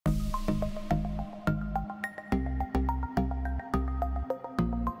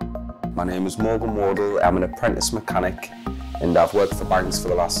My name is Morgan Wardle. I'm an apprentice mechanic and I've worked for banks for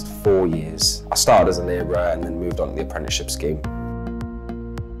the last 4 years. I started as a labourer and then moved on to the apprenticeship scheme.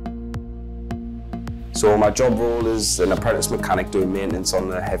 So my job role is an apprentice mechanic doing maintenance on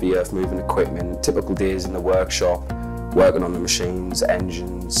the heavy earth moving equipment, typical days in the workshop, working on the machines,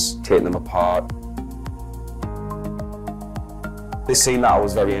 engines, taking them apart. This seen that I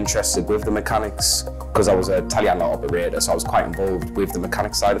was very interested with the mechanics because I was a telehandler operator, so I was quite involved with the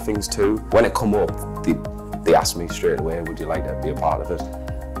mechanic side of things too. When it come up, they asked me straight away, would you like to be a part of it?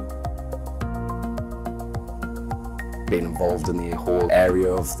 Being involved in the whole area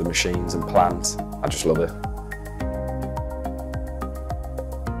of the machines and plant, I just love it.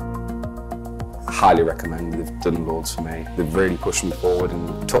 Highly recommend. They've done loads for me. They've really pushed me forward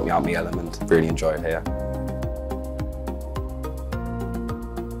and took me out of my element. Really enjoy it here.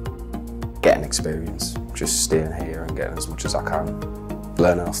 Getting experience, just staying here and getting as much as I can.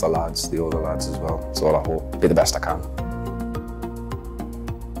 Learning off the lads, the older lads as well. That's all I hope. Be the best I can.